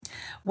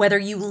Whether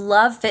you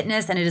love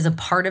fitness and it is a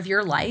part of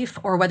your life,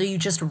 or whether you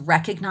just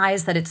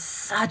recognize that it's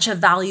such a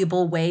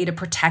valuable way to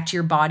protect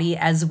your body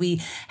as we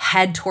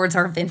head towards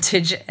our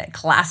vintage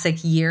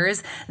classic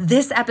years,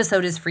 this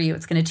episode is for you.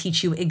 It's going to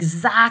teach you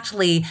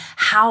exactly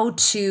how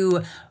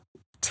to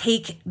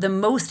take the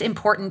most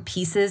important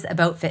pieces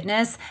about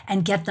fitness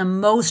and get the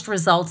most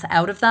results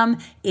out of them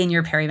in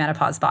your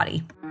perimenopause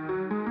body.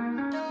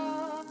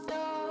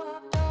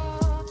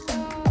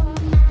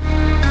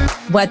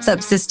 What's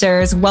up,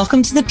 sisters?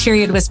 Welcome to the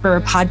Period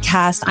Whisperer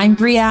podcast. I'm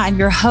Bria. I'm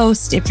your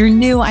host. If you're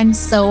new, I'm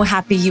so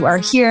happy you are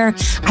here.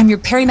 I'm your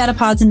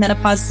perimenopause and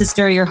menopause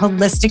sister, your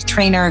holistic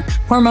trainer,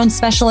 hormone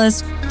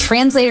specialist,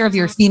 translator of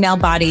your female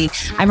body.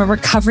 I'm a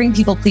recovering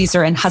people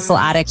pleaser and hustle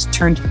addict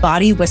turned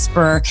body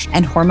whisperer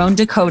and hormone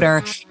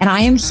decoder. And I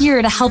am here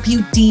to help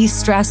you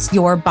de-stress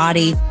your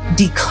body,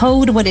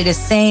 decode what it is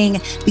saying,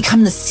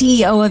 become the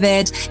CEO of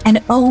it,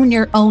 and own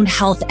your own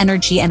health,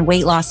 energy, and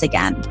weight loss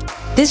again.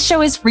 This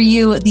show is for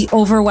you, the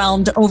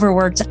overwhelmed,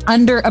 overworked,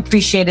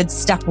 underappreciated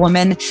step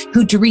woman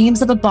who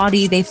dreams of a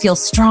body they feel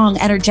strong,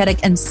 energetic,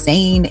 and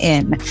sane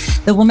in.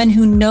 The woman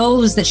who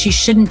knows that she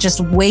shouldn't just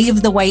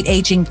wave the white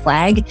aging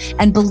flag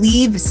and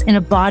believes in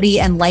a body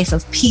and life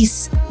of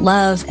peace,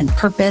 love, and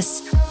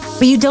purpose.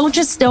 But you don't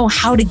just know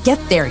how to get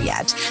there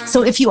yet.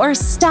 So if you are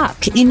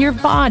stuck in your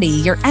body,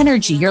 your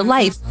energy, your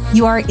life,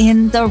 you are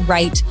in the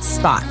right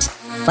spot.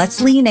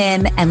 Let's lean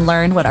in and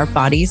learn what our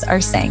bodies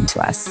are saying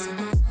to us.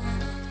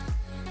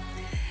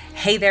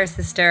 Hey there,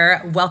 sister.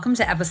 Welcome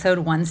to episode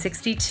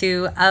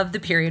 162 of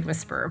the Period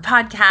Whisperer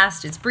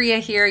podcast. It's Bria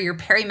here, your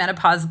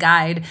perimenopause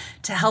guide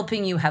to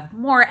helping you have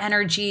more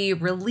energy,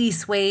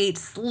 release weight,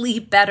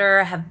 sleep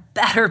better, have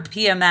better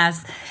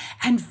PMS,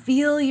 and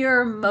feel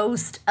your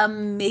most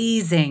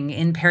amazing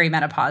in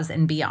perimenopause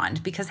and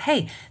beyond. Because,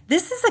 hey,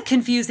 this is a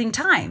confusing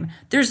time.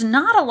 There's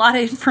not a lot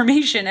of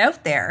information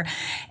out there.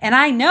 And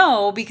I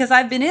know because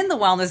I've been in the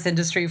wellness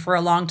industry for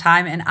a long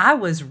time, and I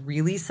was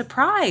really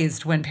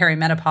surprised when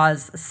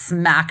perimenopause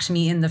smacked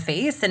me in the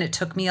face, and it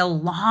took me a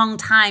long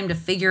time to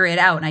figure it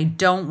out. And I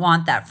don't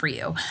want that for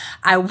you.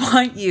 I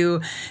want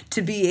you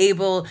to be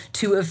able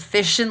to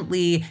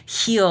efficiently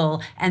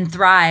heal and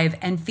thrive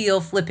and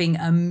feel flipping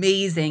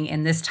amazing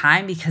in this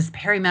time, because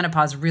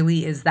perimenopause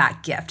really is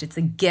that gift. It's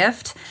a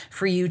gift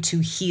for you to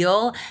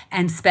heal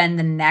and spend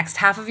the next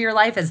half of your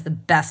life as the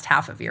best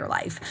half of your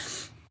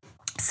life.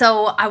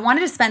 So I wanted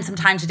to spend some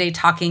time today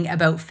talking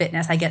about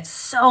fitness. I get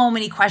so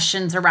many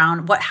questions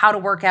around how to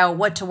work out,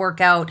 what to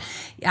work out,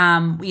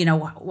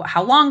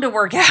 how long to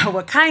work out,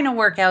 what kind of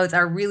workouts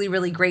are really,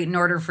 really great in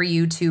order for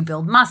you to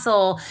build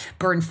muscle,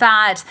 burn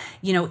fat,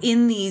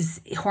 in these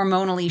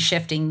hormonally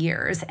shifting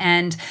years.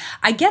 And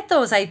I get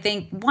those, I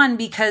think, one,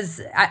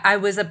 because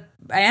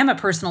I am a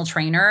personal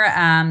trainer,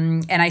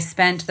 and I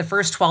spent the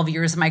first 12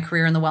 years of my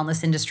career in the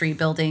wellness industry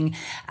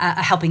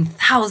helping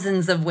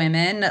thousands of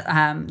women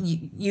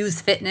use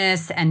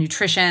fitness and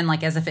nutrition,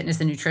 like as a fitness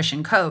and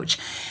nutrition coach.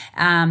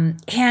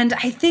 And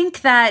I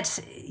think that,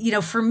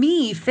 for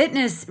me,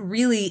 fitness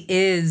really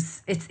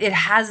it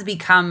has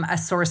become a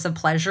source of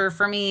pleasure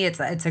for me. It's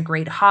a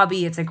great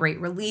hobby. It's a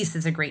great release.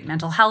 It's a great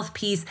mental health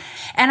piece.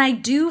 And I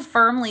do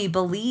firmly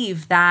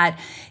believe that,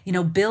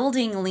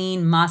 building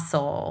lean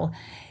muscle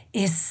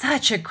is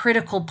such a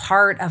critical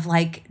part of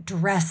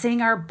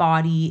dressing our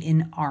body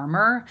in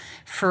armor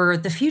for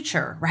the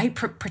future, right?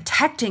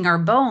 Protecting our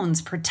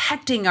bones,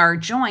 protecting our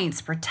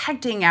joints,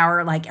 protecting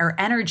our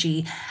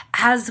energy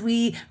as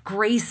we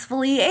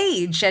gracefully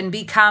age and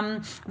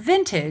become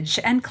vintage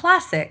and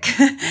classic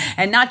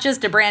and not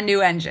just a brand new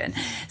engine.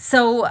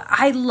 So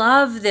I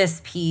love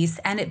this piece,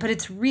 but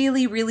it's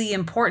really, really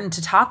important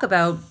to talk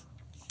about,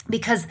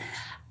 because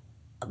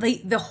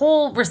the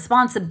whole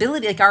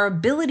responsibility, our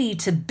ability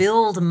to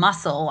build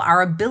muscle,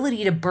 our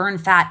ability to burn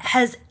fat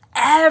has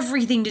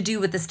everything to do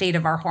with the state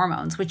of our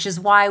hormones, which is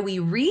why we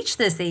reach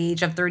this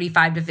age of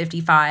 35 to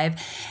 55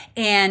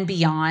 and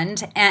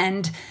beyond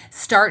and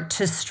start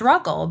to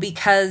struggle,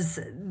 because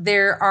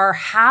there are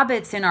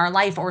habits in our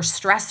life or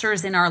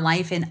stressors in our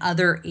life in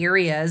other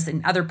areas,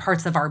 in other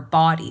parts of our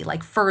body,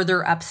 like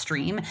further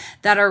upstream,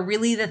 that are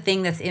really the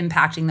thing that's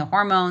impacting the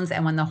hormones.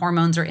 And when the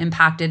hormones are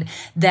impacted,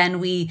 then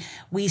we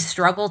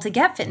struggle to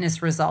get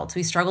fitness results.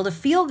 We struggle to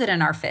feel good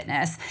in our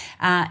fitness.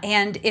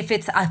 And if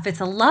it's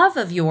a love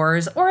of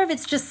yours, or if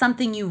it's just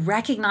something you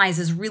recognize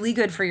is really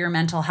good for your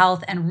mental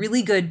health and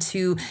really good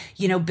to,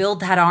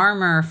 build that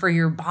armor for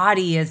your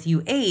body as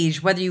you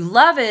age, whether you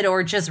love it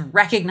or just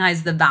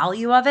recognize the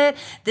value of it,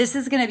 this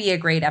is going to be a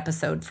great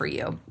episode for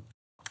you.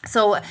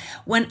 So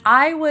when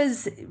I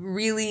was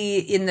really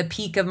in the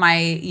peak of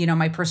my,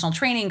 my personal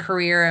training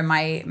career and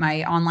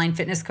my online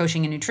fitness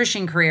coaching and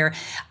nutrition career,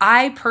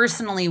 I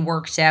personally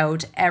worked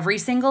out every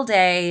single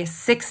day,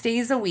 6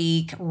 days a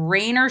week,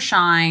 rain or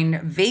shine,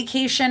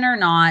 vacation or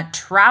not,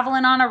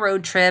 traveling on a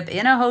road trip,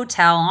 in a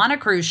hotel, on a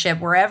cruise ship,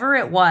 wherever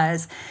it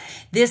was.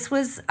 This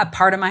was a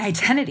part of my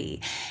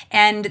identity.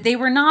 And they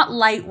were not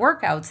light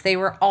workouts. They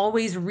were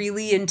always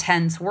really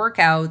intense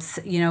workouts.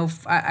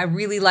 I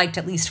really liked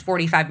at least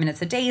 45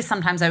 minutes a day day.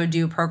 Sometimes I would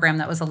do a program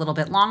that was a little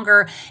bit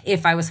longer.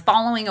 If I was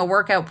following a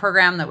workout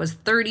program that was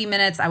 30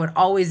 minutes, I would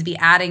always be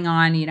adding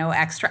on,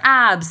 extra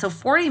abs. So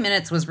 40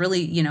 minutes was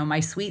really, my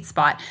sweet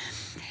spot.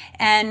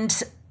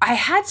 And I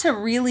had to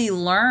really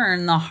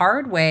learn the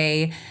hard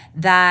way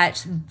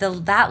that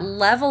that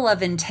level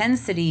of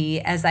intensity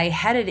as I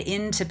headed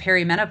into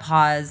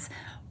perimenopause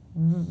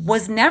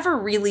was never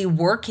really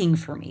working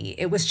for me.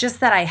 It was just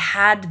that I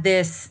had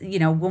this,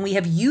 when we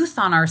have youth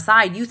on our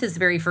side, youth is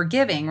very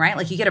forgiving, right?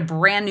 Like you get a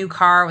brand new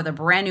car with a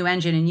brand new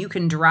engine and you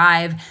can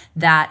drive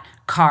that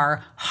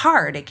car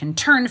hard. It can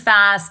turn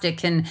fast. It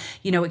can,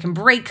 it can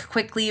brake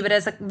quickly. But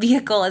as a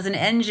vehicle, as an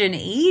engine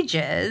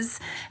ages,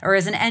 or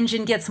as an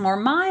engine gets more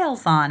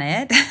miles on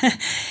it,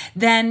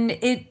 then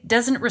it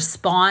doesn't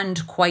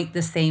respond quite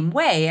the same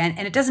way. And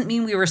it doesn't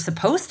mean we were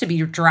supposed to be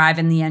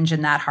driving the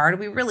engine that hard.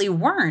 We really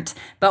weren't,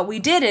 but we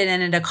did it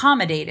and it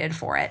accommodated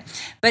for it.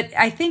 But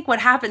I think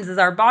what happens is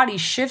our body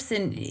shifts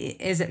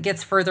as it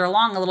gets further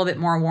along, a little bit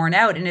more worn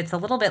out. And it's a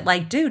little bit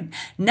like, dude,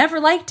 never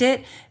liked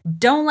it.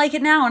 Don't like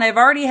it now. And I've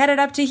already headed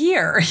up to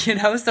here,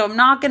 so I'm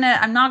not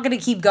gonna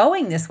keep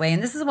going this way.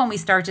 And this is when we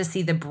start to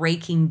see the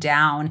breaking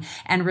down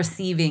and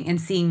receiving and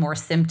seeing more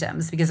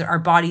symptoms, because our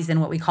body's in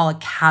what we call a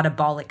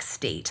catabolic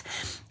state.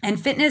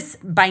 And fitness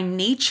by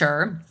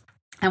nature,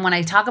 and when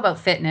I talk about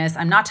fitness,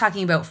 I'm not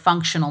talking about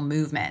functional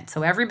movement.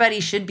 So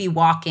everybody should be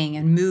walking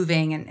and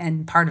moving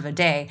and part of a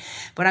day.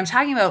 But I'm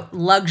talking about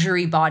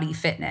luxury body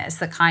fitness,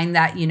 the kind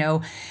that,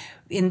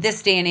 in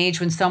this day and age,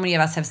 when so many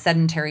of us have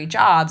sedentary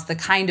jobs, the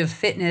kind of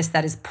fitness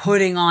that is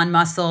putting on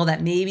muscle,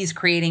 that maybe is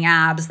creating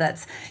abs,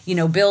 that's,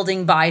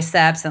 building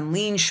biceps and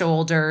lean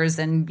shoulders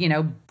and,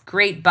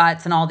 great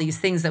butts and all these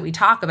things that we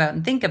talk about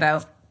and think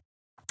about.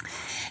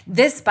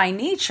 This by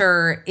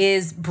nature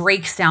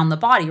breaks down the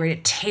body, right?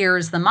 It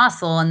tears the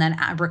muscle and then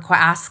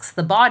asks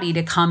the body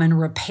to come and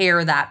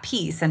repair that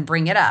piece and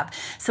bring it up.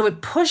 So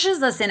it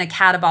pushes us in a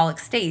catabolic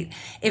state.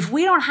 If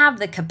we don't have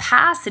the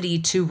capacity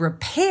to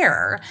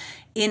repair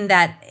in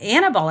that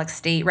anabolic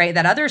state, right,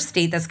 that other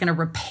state that's going to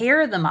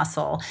repair the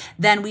muscle,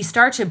 then we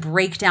start to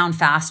break down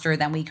faster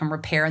than we can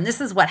repair. And this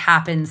is what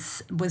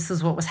happens. This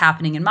is what was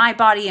happening in my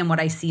body and what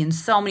I see in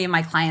so many of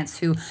my clients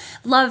who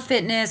love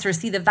fitness or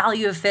see the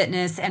value of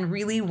fitness and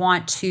really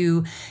want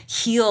to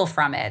heal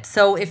from it.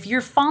 So if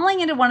you're falling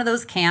into one of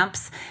those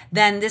camps,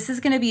 then this is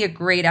going to be a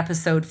great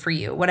episode for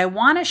you. What I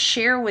want to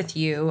share with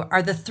you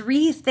are the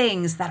 3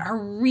 things that are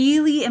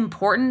really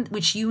important,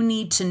 which you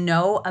need to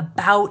know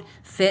about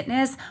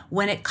fitness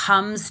when it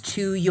comes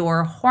to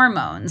your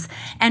hormones.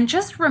 And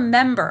just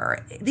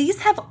remember, these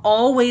have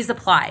always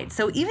applied.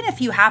 So even if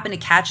you happen to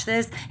catch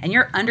this and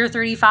you're under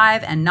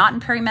 35 and not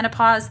in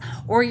perimenopause,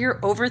 or you're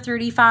over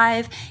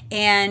 35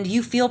 and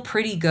you feel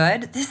pretty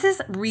good, this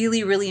is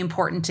really, really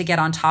important to get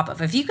on top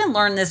of. If you can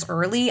learn this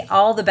early,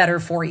 all the better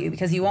for you,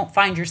 because you won't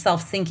find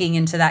yourself sinking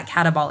into that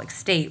catabolic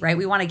state, right?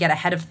 We want to get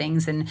ahead of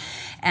things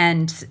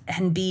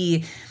and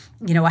be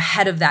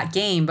ahead of that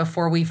game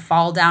before we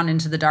fall down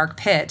into the dark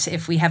pit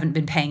if we haven't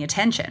been paying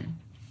attention.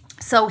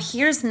 So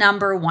here's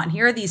number 1.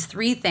 Here are these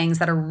 3 things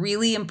that are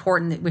really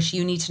important, which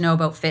you need to know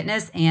about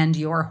fitness and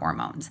your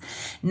hormones.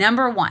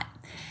 Number 1,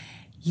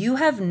 you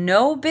have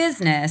no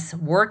business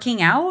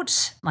working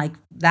out like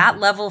that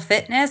level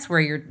fitness where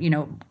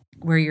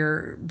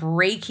you're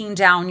breaking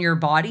down your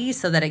body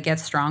so that it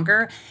gets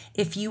stronger,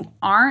 if you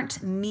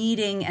aren't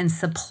meeting and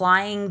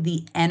supplying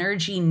the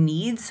energy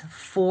needs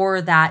for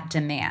that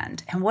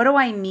demand. And what do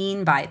I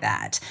mean by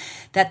that?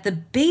 That the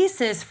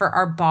basis for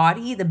our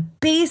body, the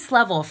base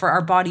level for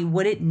our body,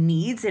 what it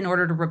needs in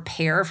order to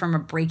repair from a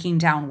breaking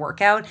down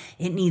workout,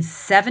 it needs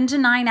 7 to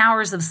 9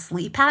 hours of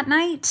sleep at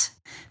night.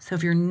 So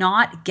if you're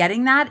not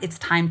getting that, it's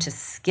time to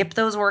skip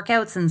those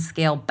workouts and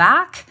scale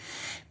back,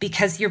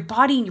 because your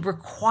body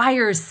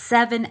requires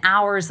 7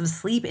 hours of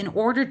sleep in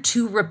order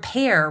to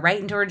repair, right?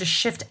 In order to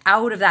shift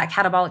out of that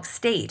catabolic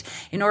state,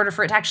 in order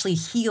for it to actually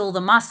heal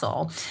the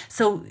muscle.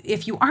 So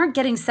if you aren't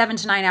getting 7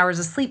 to 9 hours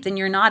of sleep, then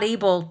you're not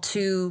able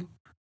to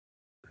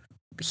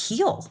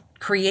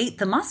create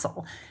the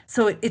muscle.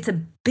 So it's a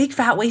big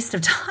fat waste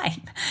of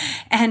time.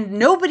 And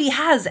nobody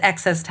has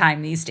excess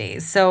time these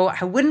days. So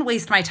I wouldn't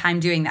waste my time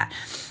doing that.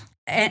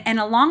 And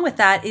along with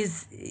that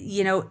is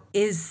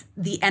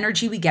the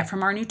energy we get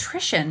from our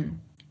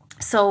nutrition.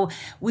 So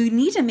we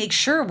need to make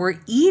sure we're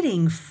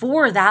eating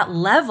for that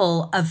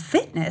level of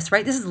fitness,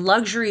 right? This is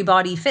luxury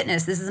body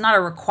fitness. This is not a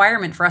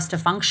requirement for us to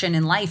function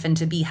in life and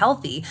to be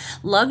healthy.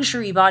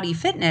 Luxury body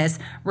fitness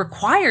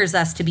requires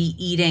us to be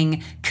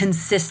eating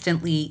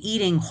consistently,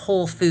 eating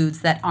whole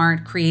foods that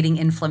aren't creating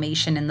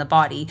inflammation in the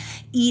body,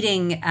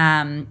 eating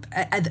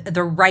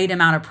the right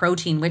amount of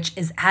protein, which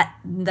is at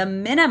the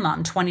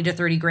minimum 20 to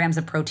 30 grams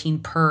of protein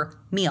per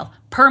meal,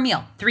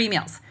 3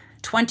 meals.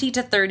 20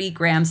 to 30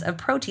 grams of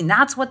protein.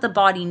 That's what the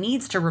body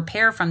needs to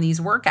repair from these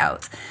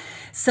workouts.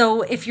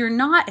 So if you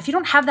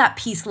don't have that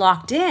piece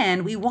locked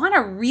in, we want to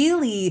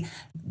really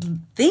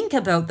think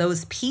about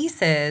those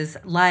pieces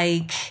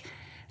like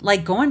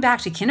like going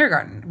back to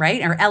kindergarten,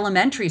 right? Or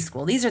elementary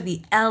school. These are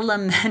the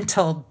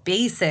elemental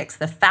basics,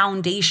 the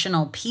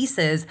foundational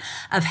pieces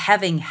of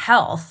having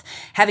health.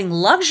 Having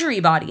luxury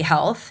body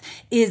health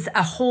is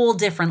a whole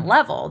different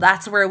level.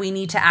 That's where we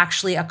need to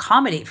actually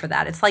accommodate for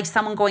that. It's like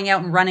someone going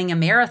out and running a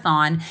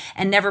marathon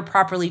and never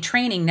properly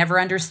training, never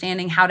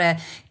understanding how to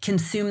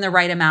consume the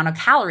right amount of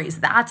calories.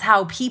 That's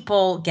how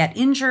people get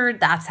injured.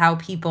 That's how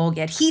people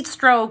get heat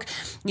stroke,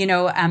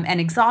 and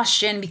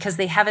exhaustion, because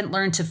they haven't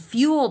learned to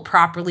fuel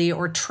properly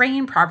or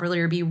train properly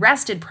or be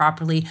rested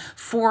properly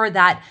for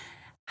that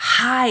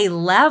high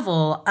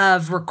level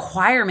of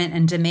requirement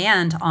and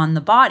demand on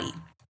the body.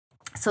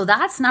 So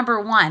that's number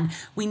one.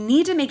 We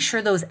need to make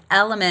sure those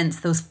elements,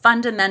 those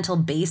fundamental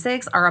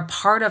basics are a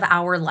part of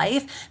our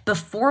life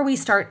before we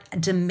start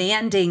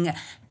demanding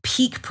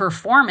peak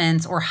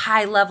performance or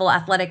high level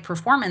athletic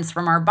performance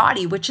from our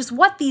body, which is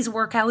what these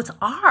workouts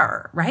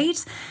are,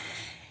 right?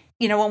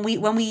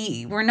 When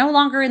we're no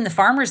longer in the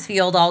farmer's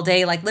field all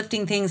day, like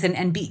lifting things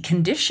and be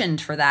conditioned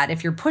for that.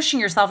 If you're pushing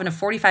yourself in a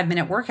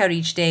 45-minute workout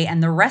each day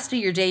and the rest of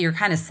your day you're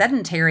kind of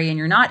sedentary and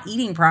you're not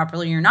eating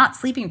properly, you're not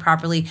sleeping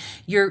properly,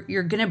 you're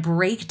going to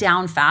break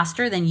down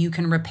faster than you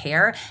can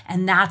repair.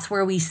 And that's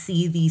where we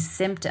see these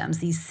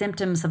symptoms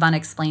of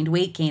unexplained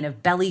weight gain,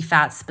 of belly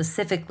fat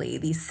specifically,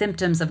 these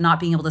symptoms of not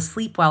being able to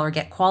sleep well or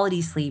get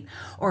quality sleep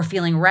or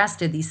feeling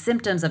rested, these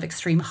symptoms of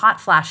extreme hot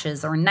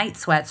flashes or night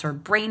sweats or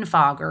brain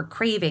fog or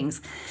cravings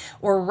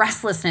or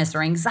restlessness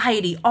or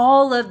anxiety.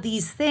 All of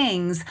these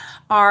things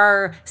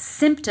are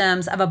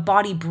symptoms of a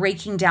body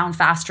breaking down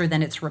faster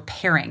than it's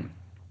repairing.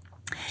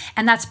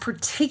 And that's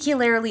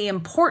particularly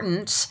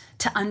important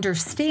to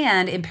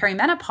understand in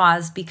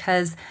perimenopause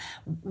because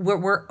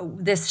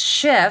this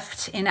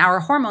shift in our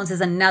hormones is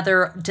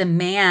another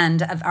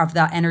demand of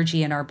the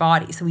energy in our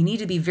body. So we need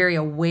to be very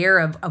aware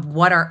of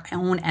what our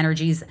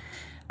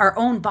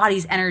own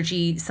body's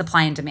energy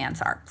supply and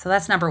demands are. So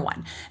that's number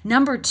one.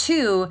 Number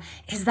two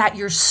is that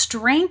your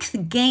strength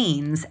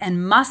gains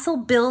and muscle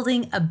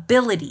building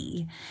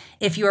ability,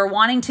 if you are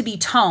wanting to be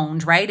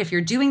toned, right? If you're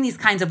doing these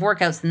kinds of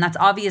workouts, then that's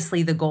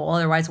obviously the goal.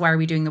 Otherwise, why are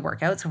we doing the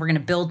workout? So we're going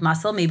to build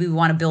muscle. Maybe we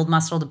want to build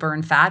muscle to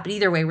burn fat, but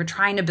either way, we're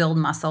trying to build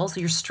muscle. So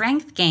your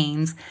strength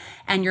gains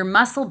and your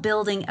muscle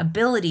building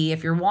ability,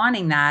 if you're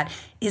wanting that,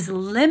 is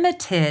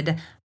limited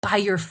by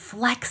your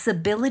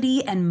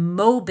flexibility and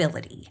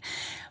mobility.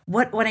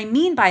 What I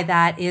mean by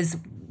that is,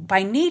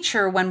 by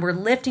nature, when we're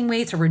lifting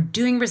weights or we're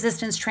doing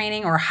resistance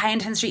training or high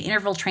intensity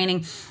interval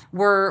training,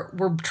 we're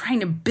trying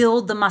to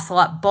build the muscle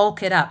up,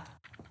 bulk it up,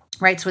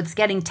 right? So it's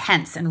getting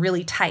tense and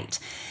really tight.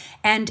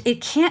 And it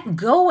can't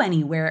go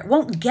anywhere. It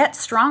won't get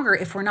stronger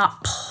if we're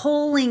not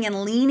pulling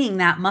and leaning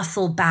that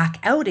muscle back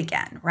out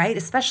again, right?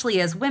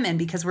 Especially as women,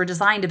 because we're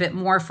designed a bit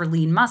more for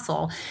lean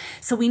muscle.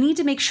 So we need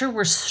to make sure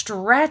we're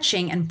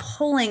stretching and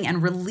pulling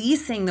and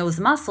releasing those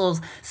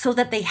muscles so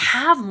that they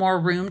have more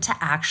room to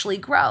actually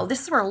grow.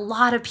 This is where a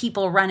lot of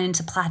people run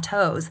into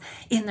plateaus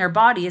in their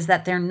body, is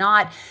that they're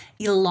not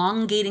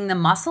elongating the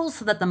muscle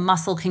so that the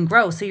muscle can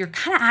grow. So you're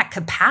kind of at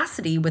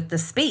capacity with the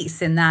space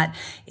in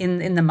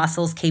the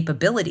muscle's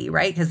capability,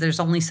 right? Because there's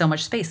only so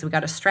much space, so we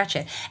got to stretch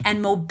it.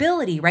 And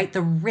mobility, right?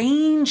 The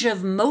range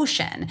of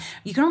motion.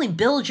 You can only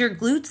build your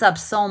glutes up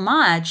so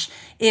much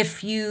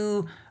if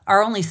you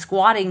are only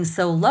squatting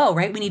so low,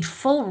 right? We need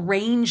full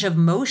range of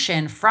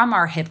motion from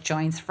our hip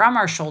joints, from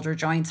our shoulder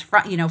joints,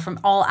 from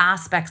all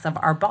aspects of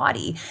our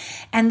body.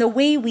 And the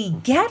way we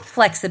get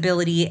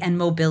flexibility and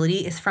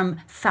mobility is from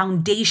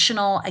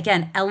foundational,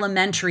 again,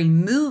 elementary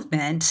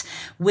movement,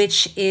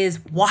 which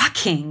is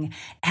walking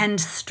and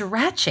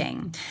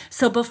stretching.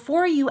 So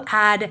before you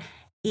add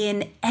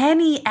in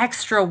any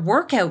extra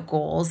workout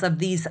goals of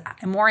these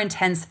more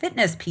intense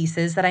fitness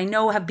pieces that I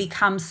know have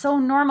become so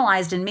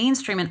normalized and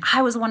mainstream, and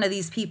I was one of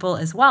these people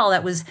as well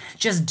that was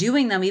just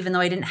doing them even though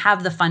I didn't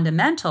have the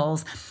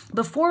fundamentals,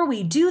 before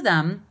we do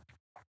them,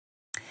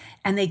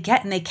 and they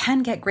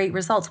can get great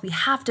results, we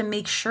have to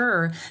make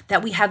sure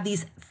that we have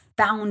these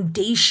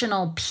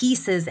foundational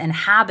pieces and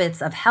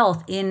habits of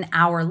health in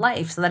our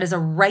life. So that is a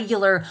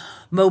regular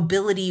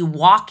mobility,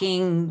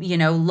 walking,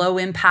 low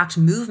impact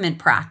movement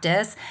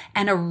practice,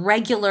 and a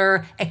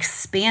regular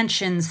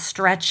expansion,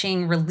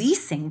 stretching,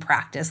 releasing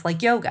practice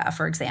like yoga,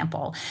 for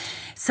example.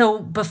 So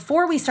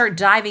before we start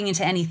diving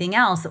into anything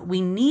else,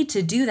 we need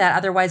to do that.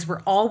 Otherwise,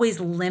 we're always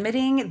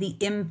limiting the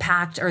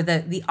impact or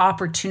the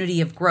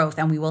opportunity of growth,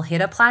 and we will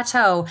hit a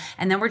plateau,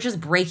 and then we're just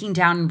breaking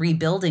down and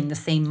rebuilding the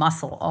same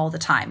muscle all the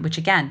time, which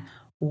again,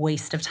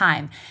 waste of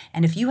time.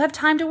 And if you have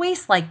time to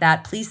waste like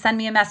that, please send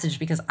me a message,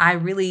 because I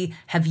really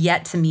have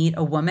yet to meet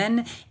a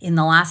woman in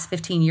the last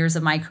 15 years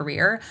of my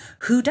career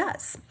who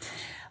does.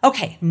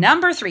 Okay,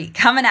 number 3,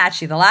 coming at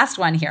you, the last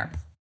one here.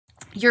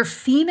 Your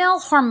female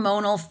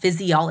hormonal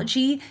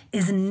physiology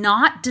is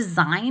not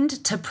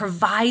designed to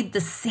provide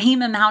the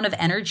same amount of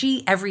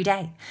energy every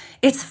day.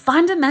 It's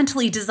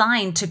fundamentally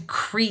designed to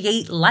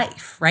create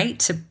life, right?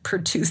 To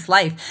produce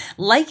life,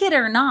 like it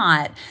or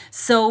not.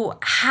 So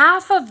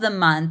half of the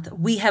month,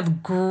 we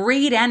have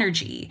great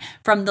energy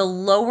from the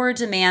lower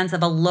demands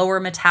of a lower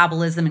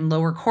metabolism and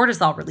lower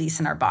cortisol release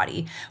in our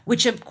body,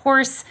 which of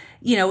course,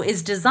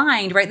 is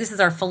designed, right? This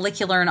is our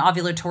follicular and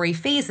ovulatory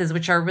phases,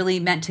 which are really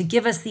meant to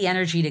give us the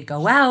energy to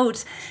go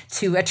out,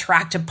 to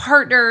attract a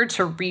partner,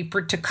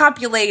 to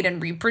copulate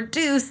and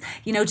reproduce,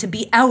 to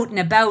be out and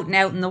about and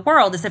out in the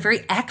world. It's a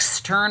very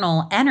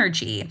external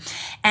energy.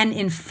 And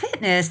in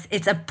fitness,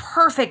 it's a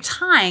perfect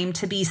time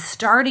to be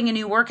starting a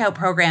new workout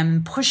program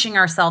and pushing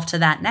ourselves to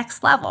that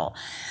next level.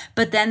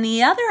 But then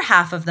the other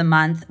half of the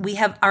month, we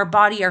have our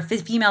body, our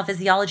female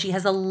physiology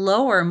has a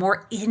lower,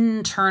 more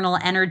internal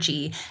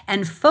energy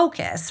and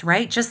focus,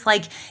 right? Just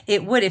like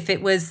it would if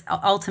it was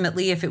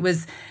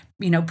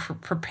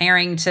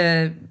preparing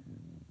to,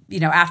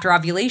 after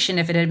ovulation,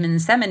 if it had been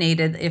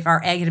inseminated, if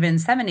our egg had been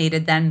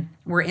inseminated, then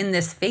we're in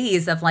this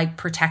phase of like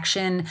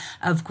protection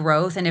of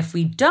growth. And if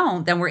we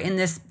don't, then we're in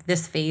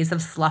this phase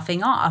of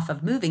sloughing off,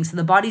 of moving. So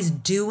the body's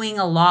doing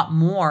a lot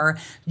more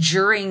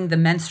during the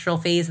menstrual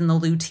phase and the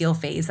luteal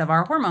phase of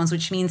our hormones,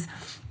 which means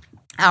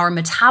our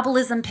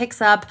metabolism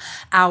picks up,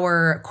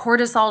 our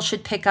cortisol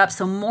should pick up.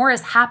 So more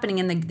is happening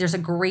and there's a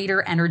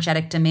greater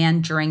energetic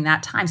demand during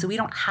that time. So we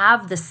don't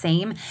have the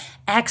same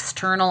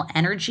external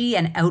energy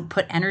and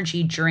output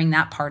energy during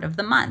that part of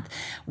the month,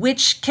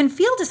 which can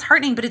feel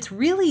disheartening, but it's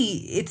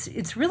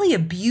really a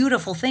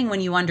beautiful thing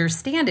when you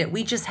understand it.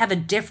 We just have a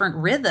different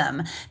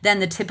rhythm than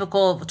the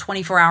typical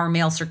 24-hour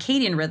male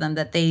circadian rhythm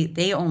that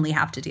they only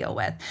have to deal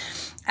with.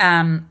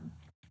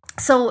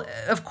 So,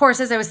 of course,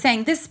 as I was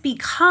saying, this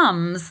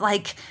becomes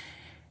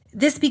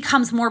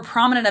more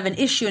prominent of an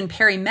issue in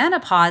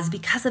perimenopause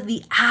because of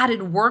the added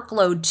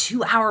workload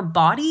to our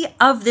body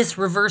of this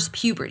reverse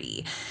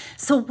puberty.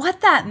 So what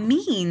that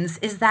means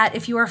is that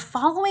if you are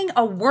following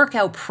a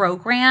workout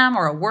program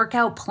or a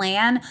workout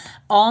plan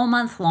all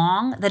month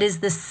long that is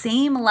the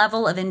same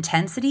level of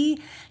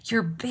intensity,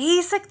 you're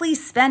basically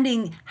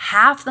spending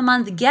half the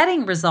month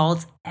getting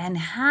results and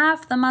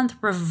half the month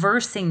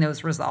reversing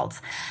those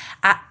results.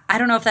 I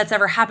don't know if that's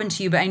ever happened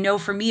to you, but I know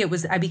for me,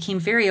 I became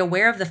very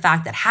aware of the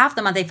fact that half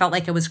the month I felt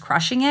like I was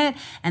crushing it.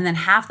 And then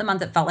half the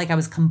month it felt like I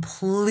was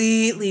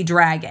completely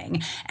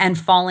dragging and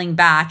falling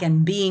back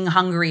and being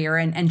hungrier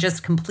and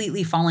just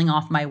completely falling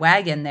off my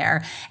wagon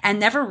there and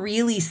never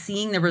really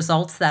seeing the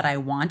results that I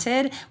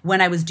wanted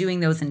when I was doing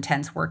those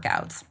intense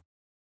workouts.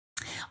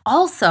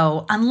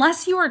 Also,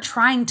 unless you are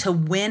trying to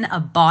win a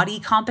body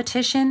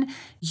competition,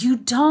 you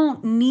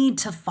don't need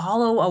to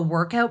follow a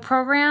workout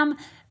program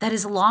that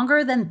is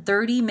longer than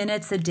 30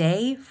 minutes a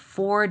day,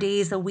 4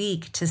 days a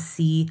week to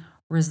see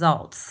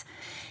results.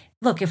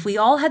 Look, if we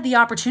all had the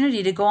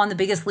opportunity to go on the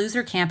Biggest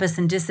Loser campus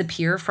and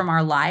disappear from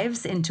our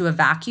lives into a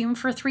vacuum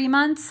for 3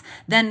 months,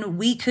 then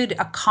we could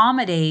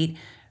accommodate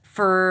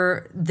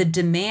for the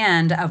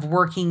demand of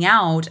working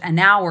out an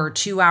hour,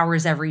 2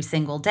 hours every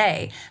single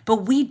day.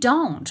 But we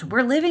don't.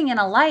 We're living in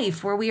a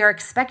life where we are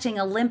expecting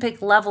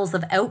Olympic levels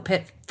of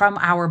output from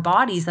our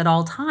bodies at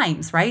all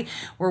times, right?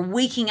 We're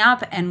waking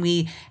up and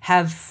we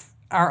have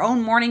our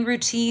own morning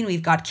routine.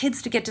 We've got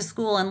kids to get to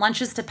school and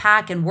lunches to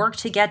pack and work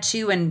to get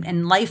to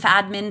and life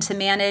admin to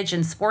manage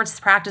and sports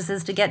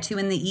practices to get to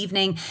in the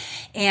evening.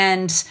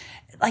 And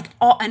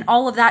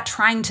all of that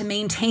trying to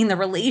maintain the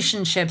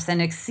relationships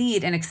and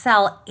exceed and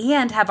excel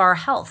and have our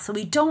health. So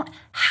we don't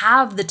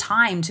have the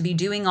time to be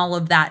doing all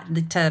of that,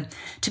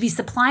 to be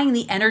supplying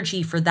the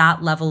energy for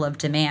that level of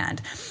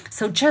demand.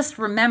 So just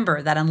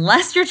remember that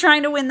unless you're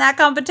trying to win that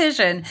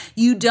competition,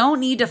 you don't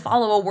need to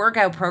follow a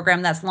workout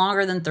program that's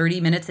longer than 30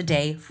 minutes a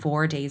day,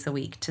 4 days a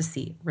week to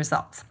see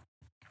results.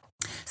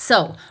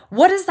 So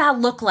what does that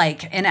look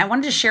like? And I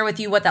wanted to share with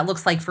you what that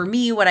looks like for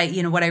me, what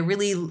I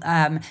really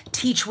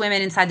teach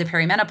women inside the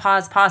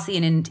Perimenopause Posse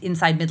and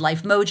inside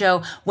Midlife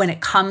Mojo when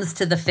it comes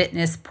to the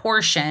fitness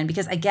portion.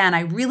 Because again,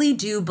 I really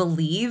do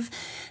believe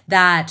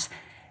that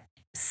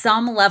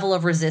some level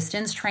of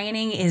resistance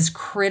training is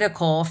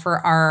critical for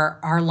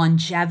our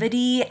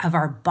longevity of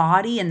our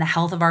body and the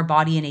health of our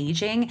body and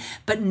aging,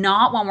 but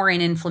not when we're in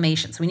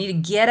inflammation. So we need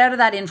to get out of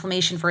that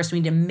inflammation first. We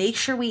need to make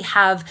sure we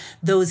have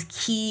those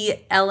key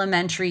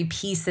elementary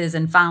pieces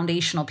and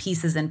foundational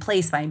pieces in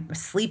place by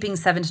sleeping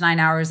 7 to 9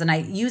 hours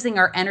and using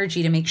our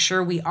energy to make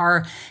sure we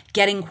are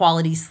getting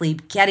quality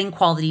sleep, getting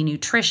quality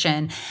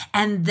nutrition,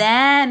 and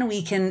then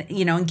we can,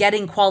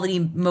 getting quality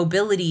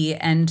mobility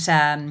and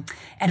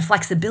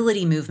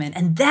flexibility movement,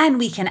 and then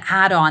we can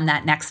add on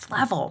that next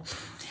level.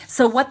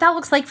 So what that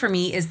looks like for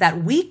me is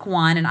that week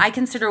 1, and I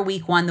consider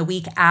week 1 the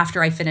week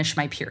after I finish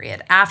my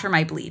period, after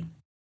my bleed.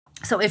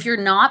 So if you're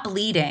not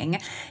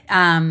bleeding,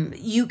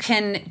 you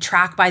can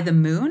track by the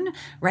moon,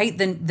 right?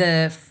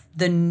 The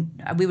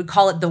we would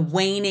call it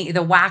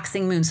the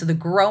waxing moon. So the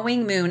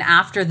growing moon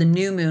after the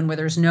new moon where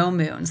there's no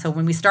moon. So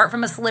when we start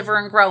from a sliver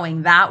and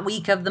growing, that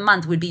week of the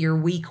month would be your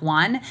week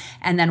 1.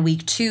 And then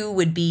week 2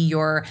 would be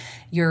your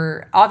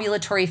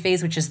ovulatory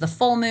phase, which is the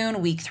full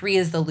moon. Week 3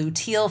 is the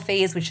luteal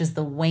phase, which is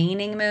the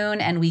waning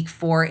moon. And week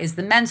 4 is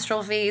the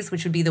menstrual phase,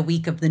 which would be the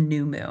week of the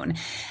new moon.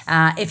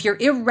 If you're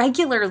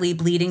irregularly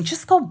bleeding,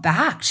 just go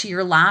back to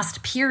your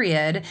last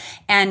period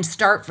and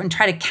start and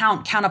try to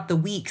count up the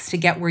weeks to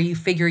get where you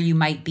figure you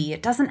might be.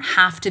 It doesn't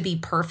have to be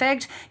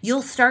perfect.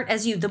 You'll start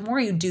the more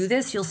you do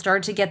this, you'll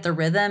start to get the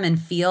rhythm and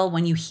feel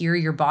when you hear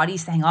your body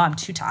saying, oh, I'm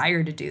too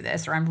tired to do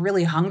this, or I'm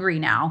really hungry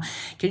now.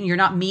 You're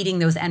not meeting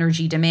those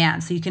energy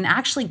demands. So you can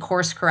actually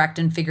course correct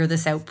and figure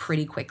this out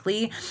pretty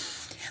quickly.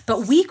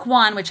 But week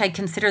 1, which I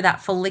consider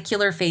that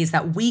follicular phase,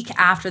 that week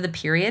after the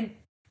period,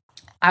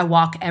 I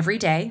walk every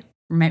day.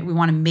 We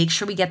want to make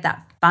sure we get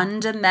that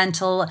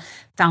fundamental,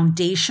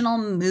 foundational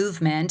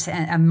movement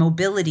and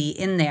mobility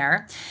in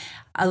there.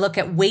 I look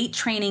at weight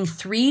training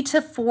 3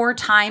 to 4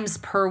 times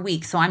per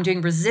week. So I'm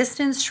doing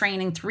resistance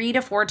training 3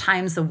 to 4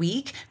 times a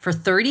week for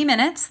 30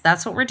 minutes.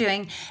 That's what we're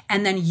doing.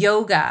 And then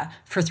yoga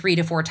for 3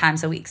 to 4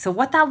 times a week. So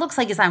what that looks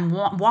like is I'm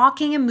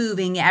walking and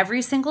moving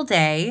every single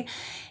day.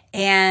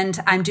 And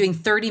I'm doing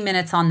 30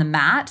 minutes on the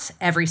mat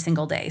every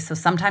single day. So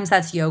sometimes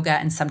that's yoga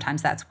and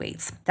sometimes that's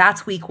weights.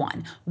 That's week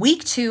 1.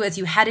 Week 2, as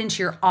you head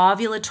into your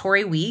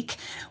ovulatory week,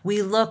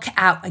 we look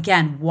at,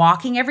 again,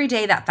 walking every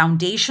day, that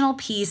foundational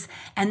piece.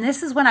 And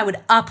this is when I would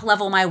up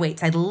level my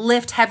weights. I'd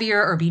lift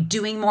heavier or be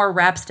doing more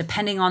reps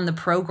depending on the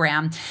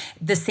program.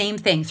 The same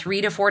thing,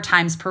 3 to 4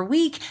 times per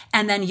week.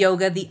 And then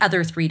yoga the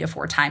other 3 to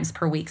 4 times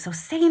per week. So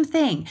same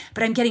thing,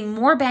 but I'm getting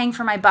more bang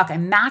for my buck.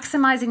 I'm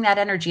maximizing that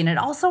energy. And it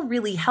also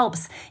really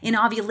helps. In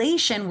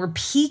ovulation, we're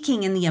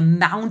peaking in the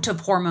amount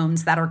of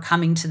hormones that are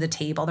coming to the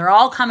table. They're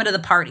all coming to the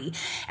party.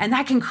 And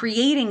that can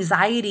create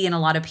anxiety in a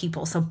lot of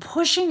people. So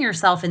pushing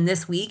yourself in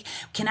this week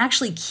can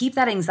actually keep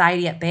that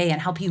anxiety at bay and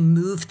help you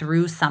move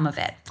through some of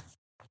it.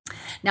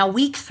 Now,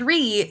 week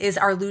 3 is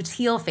our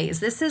luteal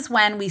phase. This is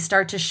when we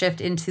start to shift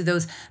into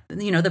those,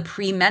 the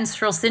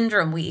premenstrual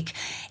syndrome week.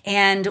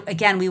 And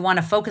again, we want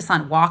to focus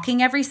on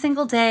walking every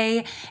single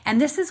day.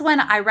 And this is when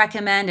I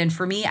recommend, and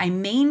for me, I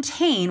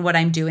maintain what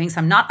I'm doing. So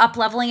I'm not up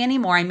leveling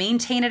anymore. I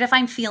maintain it if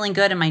I'm feeling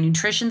good and my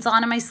nutrition's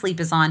on and my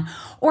sleep is on.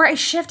 Or I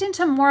shift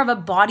into more of a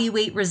body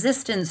weight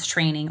resistance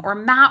training or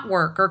mat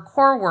work or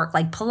core work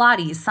like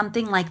Pilates,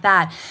 something like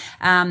that.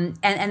 And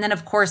then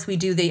of course I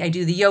do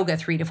the yoga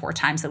 3 to 4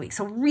 times a week.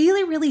 So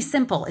really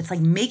simple. It's like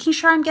making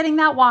sure I'm getting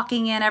that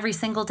walking in every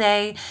single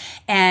day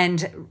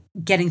and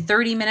getting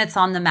 30 minutes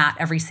on the mat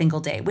every single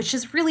day, which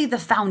is really the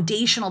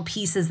foundational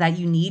pieces that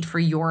you need for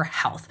your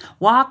health.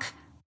 Walk,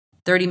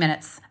 30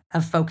 minutes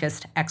of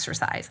focused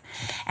exercise.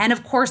 And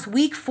of course,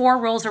 week 4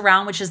 rolls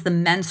around, which is the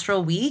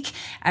menstrual week.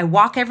 I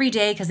walk every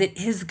day because it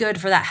is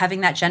good for that,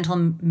 having that gentle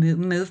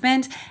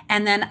movement.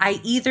 And then I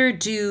either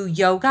do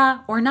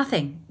yoga or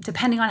nothing,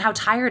 depending on how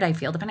tired I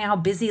feel, depending on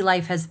how busy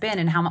life has been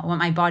and what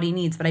my body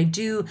needs. But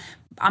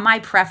my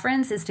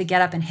preference is to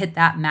get up and hit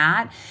that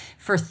mat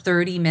for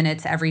 30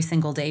 minutes every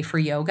single day for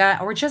yoga,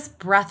 or just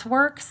breath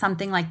work.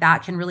 Something like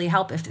that can really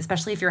help,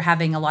 especially if you're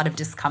having a lot of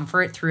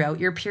discomfort throughout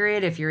your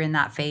period, if you're in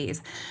that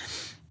phase.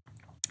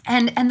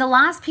 And the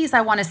last piece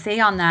I want to say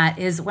on that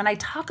is when I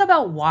talk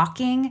about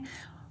walking,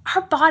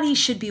 our body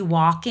should be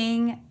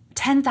walking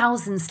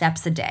 10,000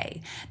 steps a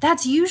day.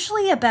 That's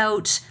usually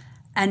about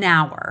an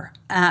hour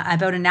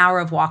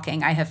of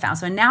walking, I have found.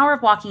 So an hour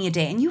of walking a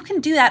day. And you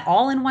can do that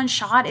all in one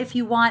shot if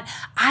you want.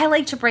 I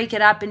like to break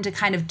it up into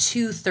kind of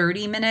 2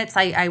 30 minutes.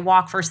 I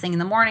walk first thing in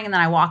the morning and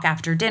then I walk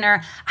after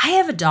dinner. I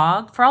have a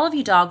dog. For all of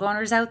you dog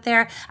owners out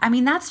there,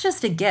 that's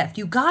just a gift.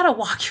 You gotta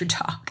walk your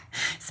dog,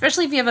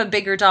 especially if you have a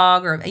bigger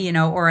dog or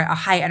a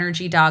high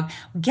energy dog.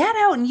 Get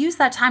out and use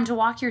that time to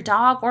walk your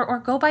dog or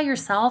go by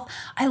yourself.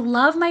 I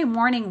love my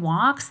morning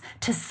walks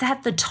to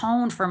set the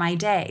tone for my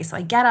day. So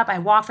I get up, I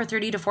walk for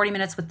 30 to 40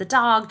 minutes with the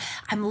dog.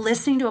 I'm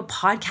listening to a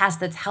podcast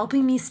that's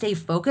helping me stay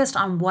focused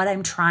on what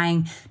I'm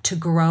trying to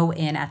grow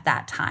in at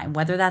that time,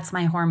 whether that's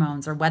my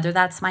hormones or whether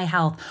that's my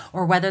health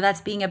or whether that's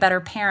being a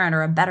better parent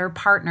or a better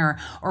partner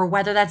or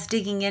whether that's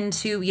digging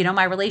into,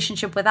 my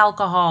relationship with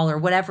alcohol or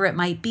whatever it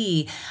might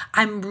be.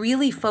 I'm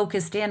really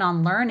focused in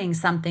on learning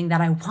something that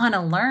I want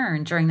to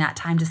learn during that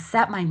time to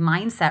set my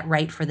mindset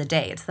right for the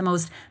day. It's the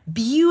most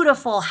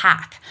beautiful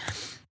hack.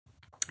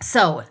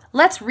 So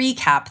let's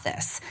recap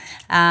this.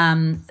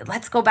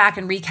 Let's go back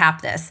and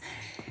recap this.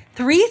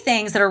 3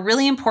 things that are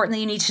really important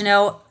that you need to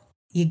know.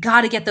 You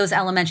got to get those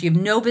elementary. You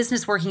have no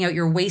business working out.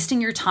 You're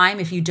wasting your time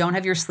if you don't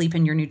have your sleep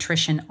and your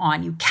nutrition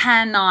on. You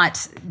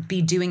cannot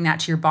be doing that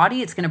to your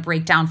body. It's going to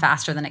break down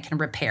faster than it can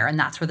repair. And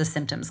that's where the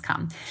symptoms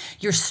come.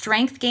 Your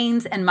strength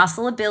gains and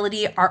muscle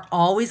ability are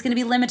always going to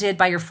be limited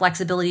by your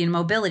flexibility and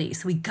mobility.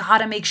 So we got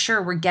to make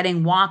sure we're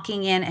getting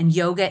walking in and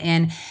yoga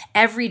in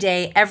every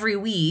day, every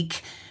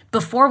week,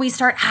 before we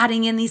start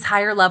adding in these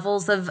higher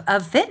levels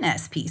of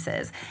fitness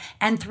pieces.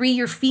 And 3,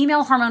 your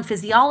female hormone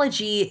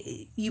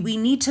physiology, we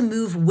need to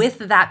move with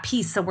that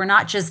piece. So we're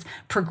not just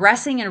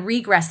progressing and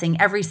regressing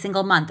every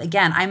single month.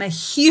 Again, I'm a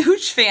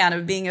huge fan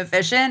of being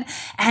efficient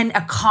and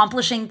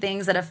accomplishing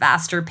things at a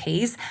faster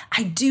pace.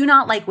 I do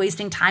not like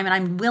wasting time, and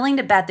I'm willing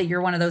to bet that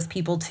you're one of those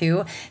people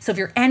too. So if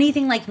you're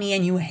anything like me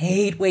and you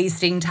hate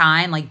wasting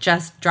time, like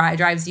just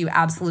drives you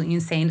absolutely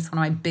insane, it's one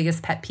of my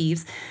biggest pet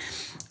peeves.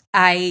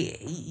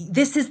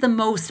 This is the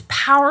most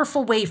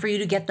powerful way for you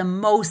to get the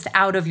most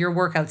out of your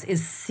workouts,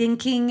 is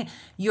syncing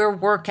your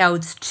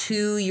workouts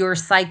to your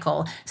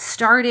cycle,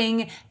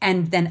 starting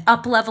and then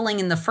up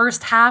leveling in the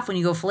first half when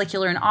you go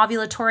follicular and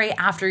ovulatory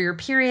after your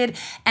period,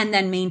 and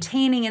then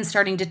maintaining and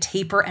starting to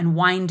taper and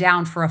wind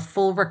down for a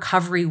full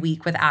recovery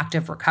week with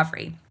active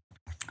recovery.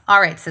 All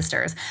right,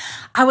 sisters,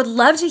 I would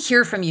love to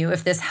hear from you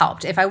if this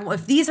helped.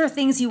 If these are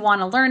things you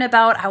want to learn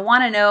about, I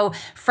want to know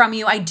from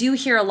you. I do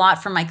hear a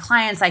lot from my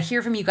clients. I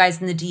hear from you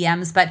guys in the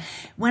DMs, but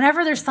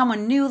whenever there's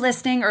someone new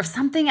listening, or if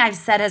something I've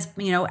said has,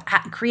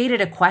 created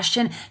a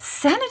question,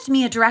 send it to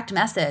me a direct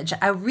message.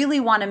 I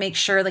really want to make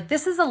sure,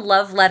 this is a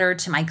love letter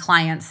to my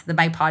clients,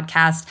 my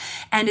podcast,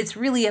 and it's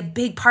really a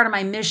big part of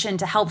my mission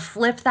to help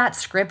flip that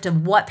script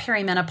of what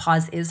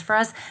perimenopause is for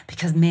us,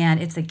 because man,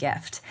 it's a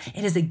gift.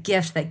 It is a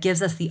gift that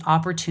gives us the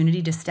opportunity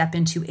to step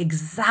into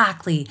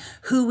exactly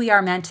who we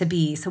are meant to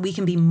be, so we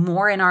can be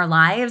more in our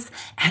lives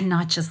and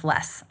not just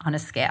less on a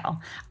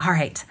scale. All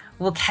right,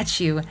 we'll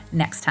catch you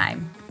next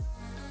time.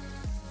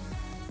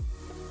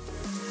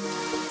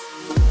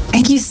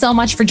 Thank you so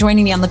much for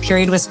joining me on the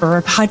Period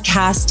Whisperer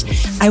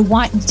podcast. I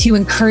want to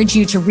encourage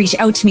you to reach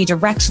out to me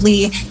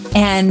directly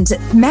and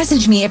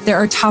message me if there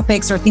are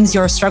topics or things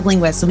you're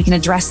struggling with, so we can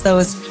address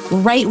those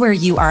right where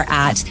you are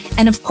at.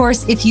 And of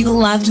course, if you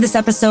loved this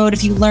episode,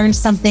 if you learned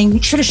something,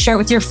 make sure to share it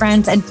with your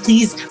friends, and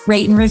please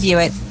rate and review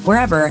it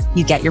wherever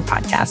you get your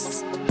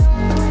podcasts.